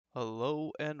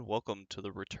Hello and welcome to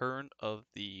the return of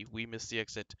the We Missed the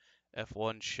Exit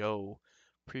F1 show,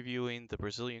 previewing the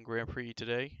Brazilian Grand Prix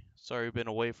today. Sorry we've been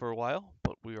away for a while,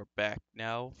 but we are back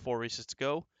now. 4 races to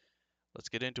go. Let's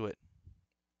get into it.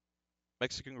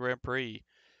 Mexican Grand Prix.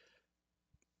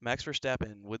 Max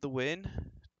Verstappen with the win,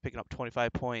 picking up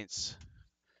 25 points.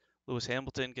 Lewis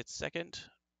Hamilton gets second.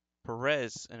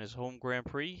 Perez in his home Grand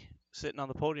Prix, sitting on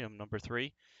the podium, number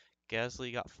 3.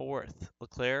 Gasly got 4th,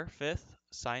 Leclerc 5th,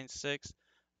 Sainz 6th,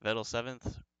 Vettel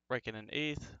 7th, Raikkonen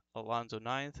 8th, Alonso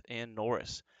 9th, and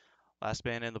Norris. Last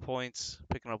man in the points,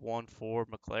 picking up 1 for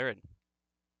McLaren.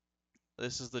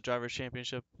 This is the Drivers'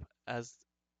 Championship as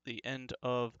the end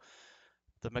of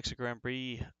the Mexico Grand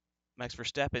Prix. Max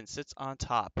Verstappen sits on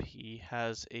top. He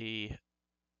has a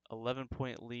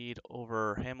 11-point lead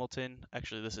over Hamilton.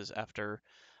 Actually, this is after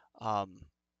um,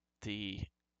 the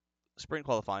sprint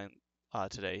qualifying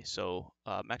today. So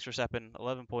Max Verstappen,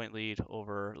 11-point lead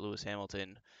over Lewis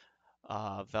Hamilton.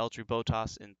 Valtteri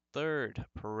Bottas in third,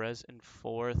 Perez in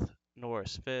fourth,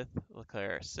 Norris fifth,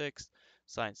 Leclerc sixth,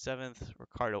 Sainz seventh,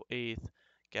 Ricciardo eighth,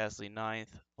 Gasly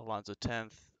ninth, Alonso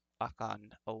 10th,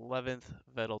 Ocon 11th,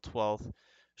 Vettel 12th,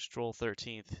 Stroll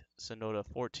 13th, Tsunoda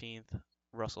 14th,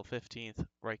 Russell 15th,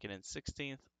 Raikkonen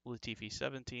 16th, Latifi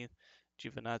 17th,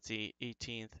 Giovinazzi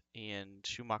 18th, and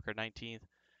Schumacher 19th.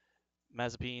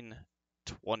 Mazepin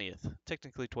 20th,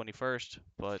 technically 21st,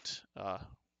 but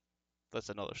that's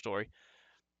another story.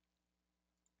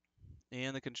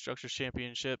 And the Constructors'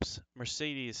 Championships,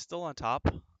 Mercedes still on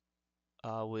top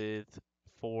with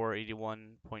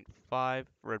 481.5,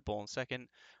 Red Bull in second,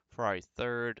 Ferrari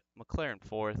third, McLaren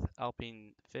fourth,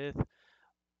 Alpine fifth,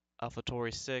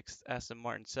 AlphaTauri sixth, Aston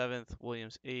Martin seventh,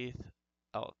 Williams eighth,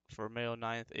 Alfa Romeo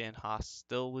ninth, and Haas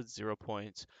still with 0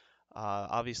 points.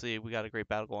 Obviously, we got a great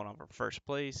battle going on for first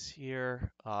place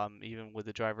here, even with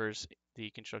the drivers. The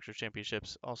Constructors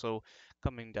Championships also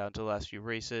coming down to the last few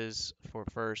races for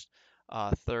first.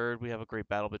 Third, we have a great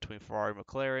battle between Ferrari and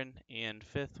McLaren. And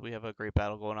fifth, we have a great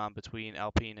battle going on between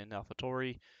Alpine and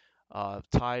AlphaTauri.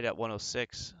 Tied at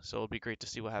 106, so it'll be great to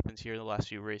see what happens here in the last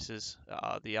few races.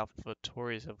 The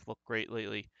AlphaTauris have looked great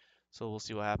lately, so we'll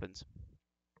see what happens.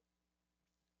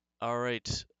 All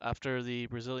right, after the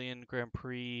Brazilian Grand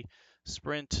Prix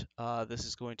sprint, this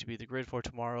is going to be the grid for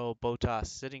tomorrow. Bottas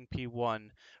sitting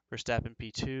P1, Verstappen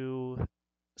P2,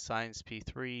 Sainz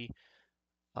P3,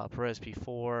 Perez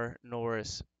P4,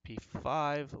 Norris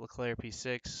P5, Leclerc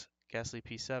P6, Gasly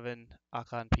P7,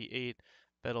 Ocon P8,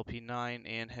 Vettel P9,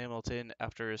 and Hamilton,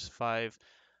 after his 5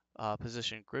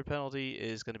 position grid penalty,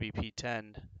 is going to be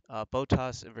P10.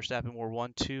 Bottas and Verstappen were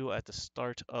 1-2 at the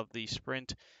start of the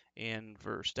sprint, and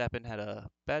Verstappen had a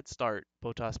bad start.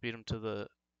 Bottas beat him to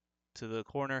the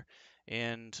corner,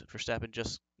 and Verstappen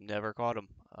just never caught him.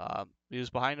 He was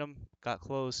behind him, got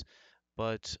close,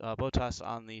 but Bottas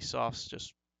on the softs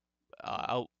just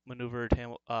outmaneuvered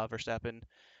Verstappen,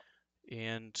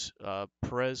 and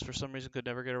Perez for some reason could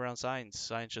never get around Sainz.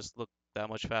 Sainz just looked that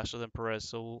much faster than Perez,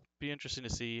 so it'll be interesting to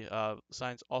see.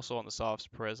 Sainz also on the softs,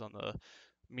 Perez on the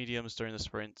mediums during the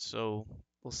sprint, so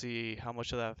we'll see how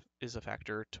much of that is a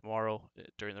factor tomorrow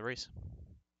during the race.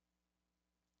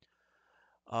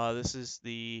 This is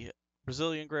the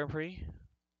Brazilian Grand Prix.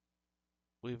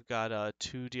 We've got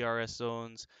 2 DRS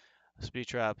zones, speed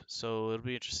trap, so it'll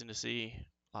be interesting to see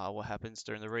what happens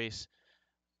during the race.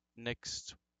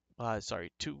 Next,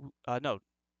 sorry, no,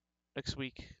 next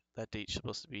week. That date's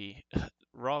supposed to be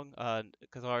wrong.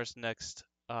 Qatar's next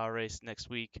race next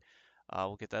week.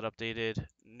 We'll get that updated.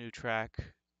 New track,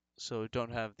 so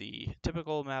don't have the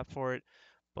typical map for it,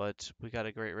 but we got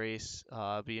a great race.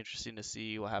 Be interesting to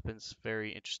see what happens.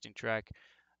 Very interesting track.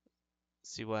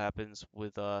 See what happens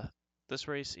with this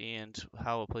race and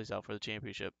how it plays out for the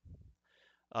championship.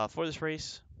 For this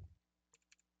race,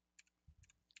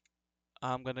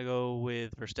 I'm going to go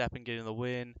with Verstappen getting the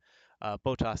win,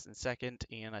 Bottas in second,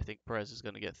 and I think Perez is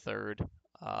going to get third.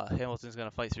 Hamilton's going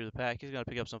to fight through the pack. He's going to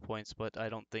pick up some points, but I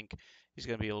don't think he's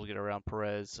going to be able to get around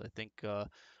Perez. I think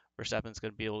Verstappen's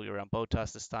going to be able to get around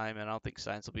Bottas this time, and I don't think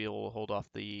Sainz will be able to hold off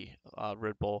the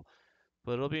Red Bull.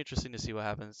 But it'll be interesting to see what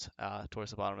happens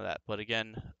towards the bottom of that. But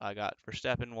again, I got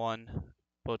Verstappen 1,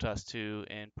 Bottas 2,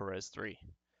 and Perez 3.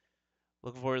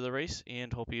 Looking forward to the race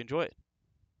and hope you enjoy it.